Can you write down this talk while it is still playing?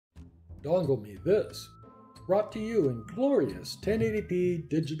Dongle me this. Brought to you in glorious 1080p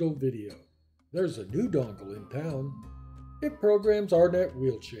digital video. There's a new dongle in town. It programs RNet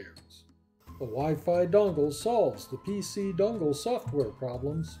wheelchairs. The Wi-Fi dongle solves the PC dongle software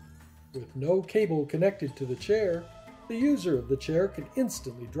problems. With no cable connected to the chair, the user of the chair can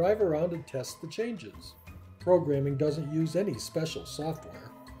instantly drive around and test the changes. Programming doesn't use any special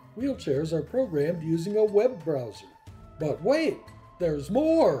software. Wheelchairs are programmed using a web browser. But wait, there's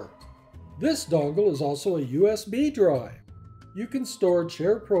more! This dongle is also a USB drive. You can store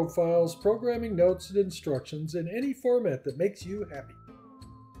chair profiles, programming notes, and instructions in any format that makes you happy.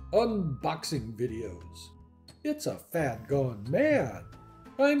 Unboxing videos. It's a fad gone mad.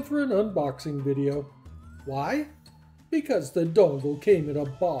 Time for an unboxing video. Why? Because the dongle came in a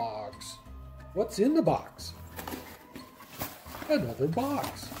box. What's in the box? Another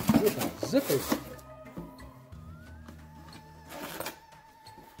box with a zipper.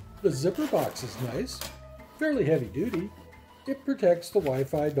 The zipper box is nice, fairly heavy duty. It protects the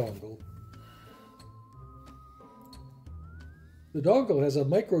Wi-Fi dongle. The dongle has a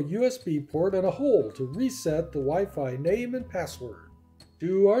micro USB port and a hole to reset the Wi-Fi name and password.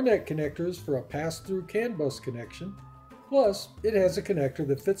 2 RNet connectors for a pass-through CAN bus connection. Plus, it has a connector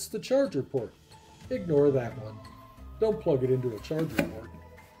that fits the charger port. Ignore that one. Don't plug it into a charger port.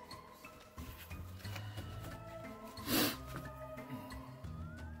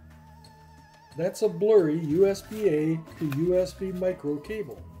 That's a blurry USB-A to USB micro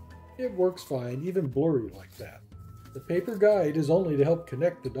cable. It works fine, even blurry like that. The paper guide is only to help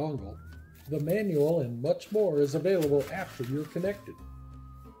connect the dongle. The manual and much more is available after you're connected.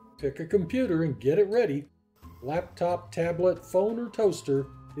 Pick a computer and get it ready. Laptop, tablet, phone, or toaster.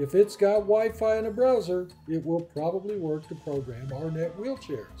 If it's got Wi-Fi and a browser, it will probably work to program RNet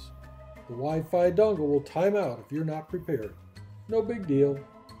wheelchairs. The Wi-Fi dongle will time out if you're not prepared. No big deal.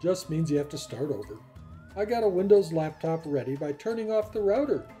 Just means you have to start over. I got a Windows laptop ready by turning off the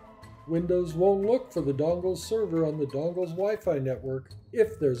router. Windows won't look for the dongle's server on the dongle's Wi-Fi network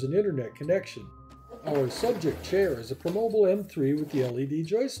if there's an internet connection. Our subject chair is a Promobile M3 with the LED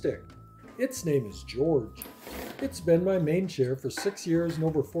joystick. Its name is George. It's been my main chair for 6 years and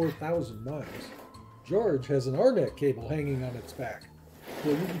over 4,000 miles. George has an RNet cable hanging on its back,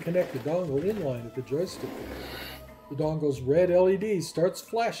 so you can connect the dongle inline at the joystick. The dongle's red LED starts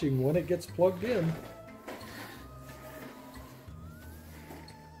flashing when it gets plugged in.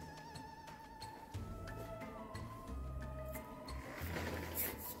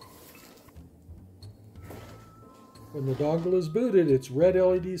 When the dongle is booted, its red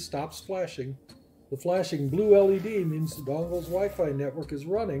LED stops flashing. The flashing blue LED means the dongle's Wi-Fi network is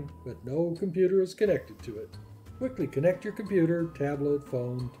running, but no computer is connected to it. Quickly connect your computer, tablet,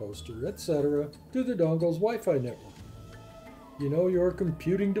 phone, toaster, etc. to the dongle's Wi-Fi network. You know your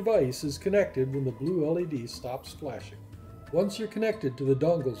computing device is connected when the blue LED stops flashing. Once you're connected to the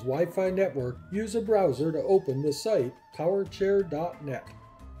dongle's Wi-Fi network, use a browser to open the site powerchair.net.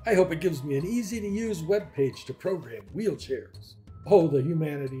 I hope it gives me an easy-to-use web page to program wheelchairs. Oh, the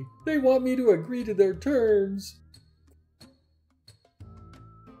humanity. They want me to agree to their terms.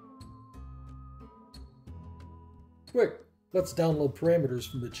 Quick, let's download parameters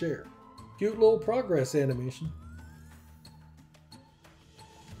from the chair. Cute little progress animation.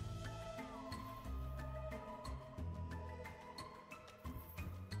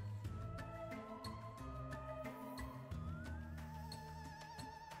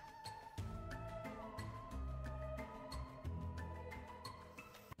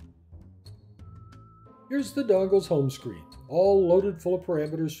 Here's the dongle's home screen, all loaded full of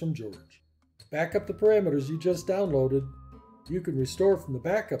parameters from George. Back up the parameters you just downloaded. You can restore from the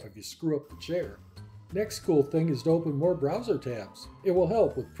backup if you screw up the chair. Next cool thing is to open more browser tabs. It will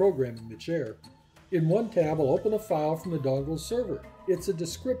help with programming the chair. In one tab, I'll open a file from the dongle's server. It's a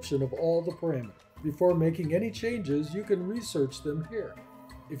description of all the parameters. Before making any changes, you can research them here.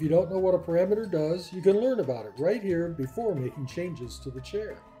 If you don't know what a parameter does, you can learn about it right here before making changes to the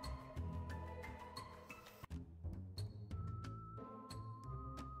chair.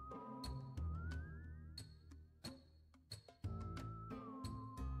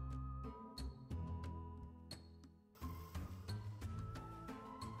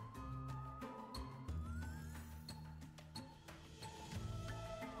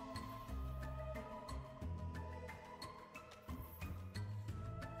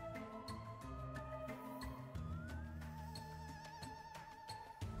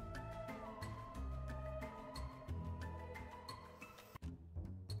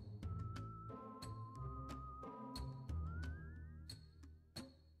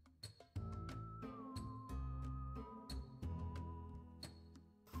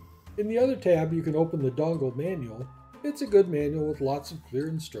 In the other tab, you can open the dongle manual. It's a good manual with lots of clear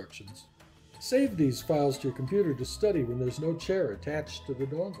instructions. Save these files to your computer to study when there's no chair attached to the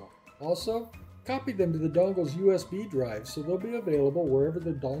dongle. Also, copy them to the dongle's USB drive so they'll be available wherever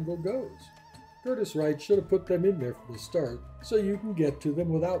the dongle goes. Curtis Wright should have put them in there from the start so you can get to them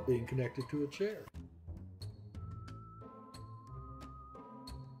without being connected to a chair.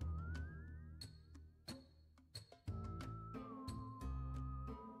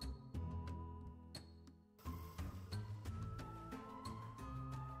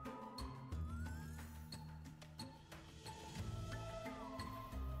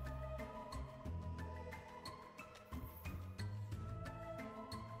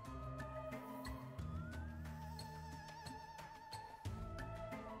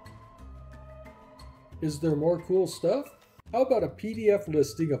 Is there more cool stuff? How about a PDF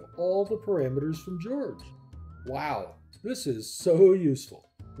listing of all the parameters from George? Wow, this is so useful.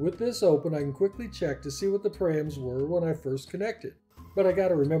 With this open, I can quickly check to see what the params were when I first connected. But I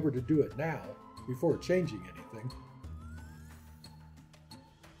gotta remember to do it now, before changing anything.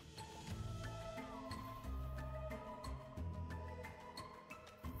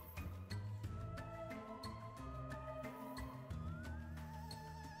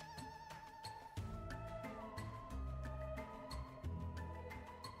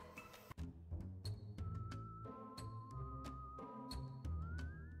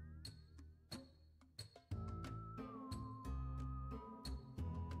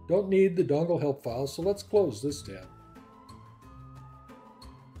 Don't need the dongle help file, so let's close this tab.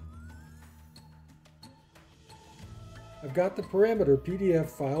 I've got the parameter PDF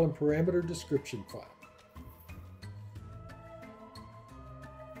file and parameter description file.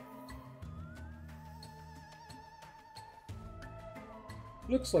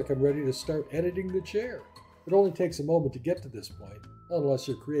 Looks like I'm ready to start editing the chair. It only takes a moment to get to this point, unless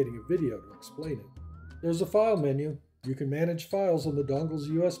you're creating a video to explain it. There's a file menu. You can manage files on the dongle's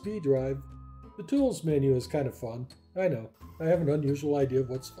USB drive. The tools menu is kind of fun. I know, I have an unusual idea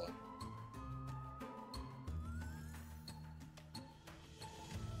of what's fun.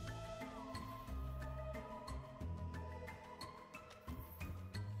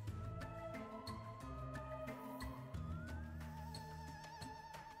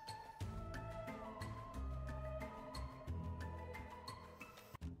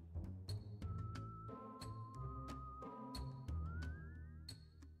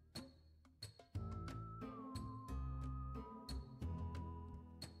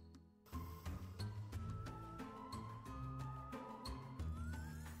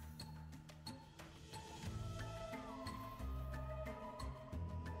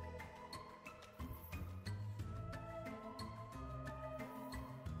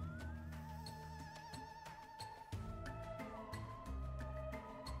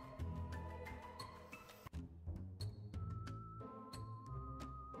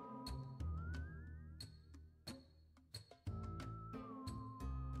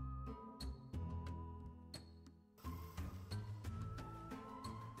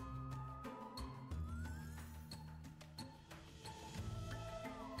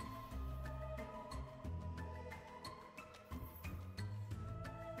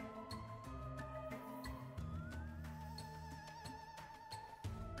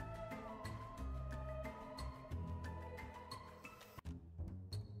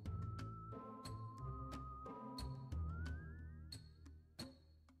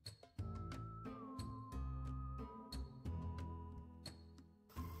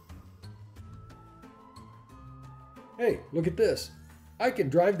 Hey, look at this. I can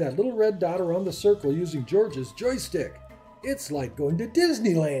drive that little red dot around the circle using George's joystick. It's like going to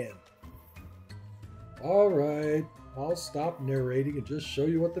Disneyland. Alright, I'll stop narrating and just show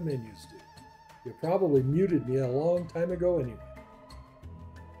you what the menus do. You probably muted me a long time ago anyway.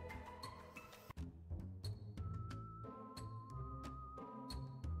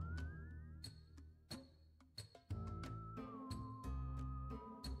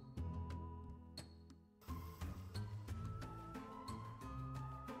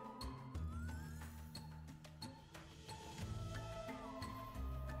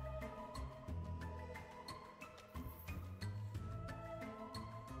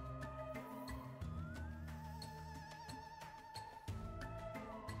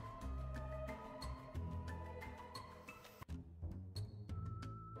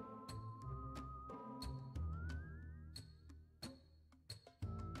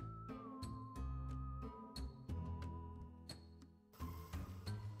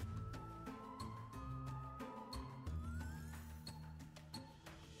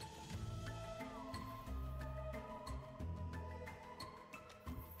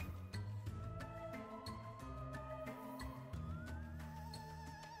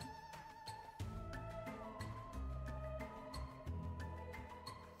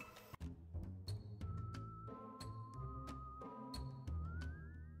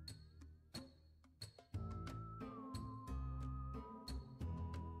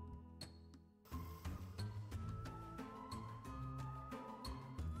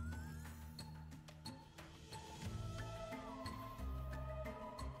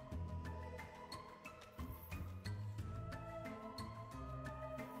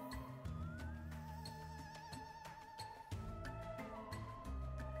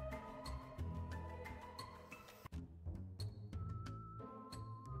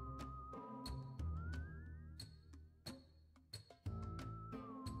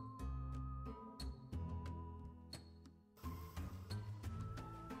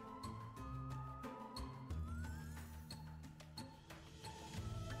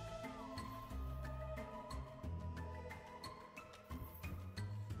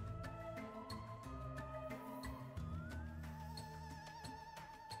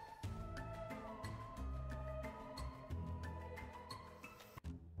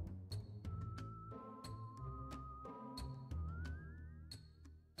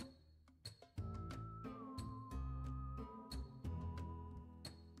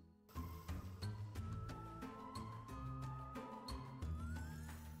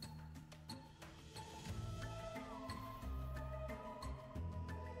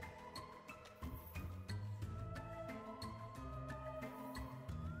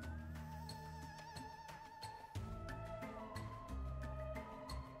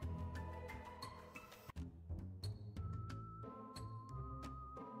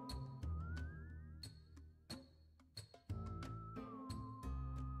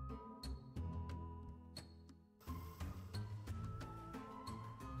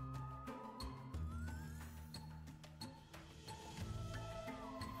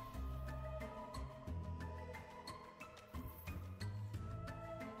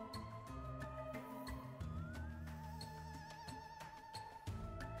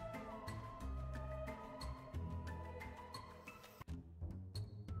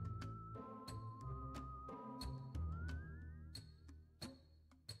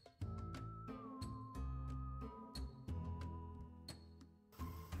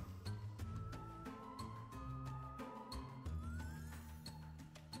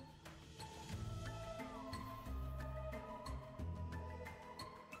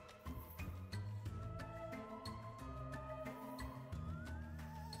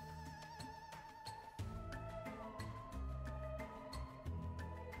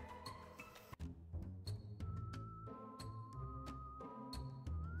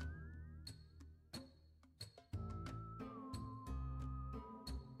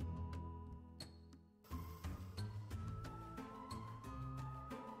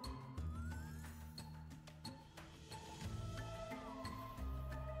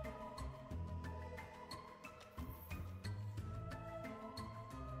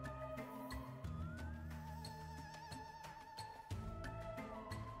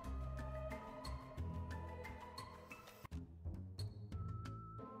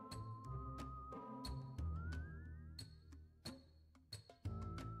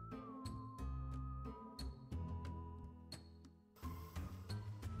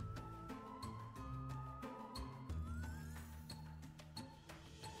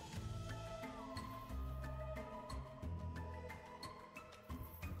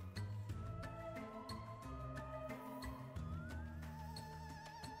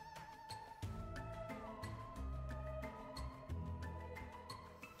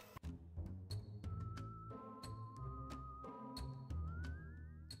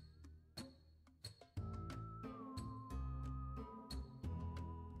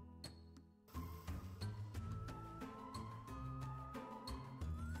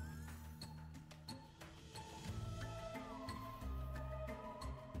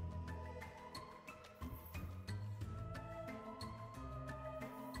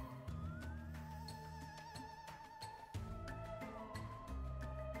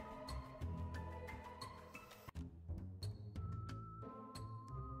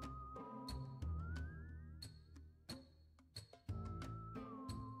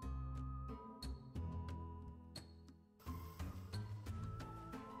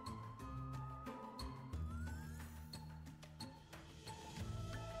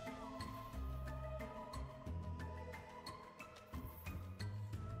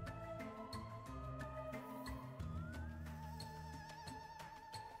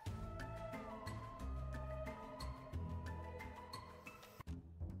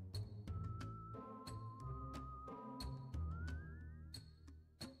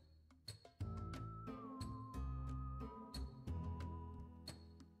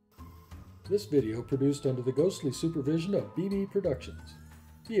 This video produced under the ghostly supervision of BB Productions.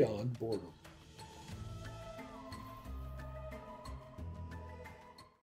 Beyond Boredom.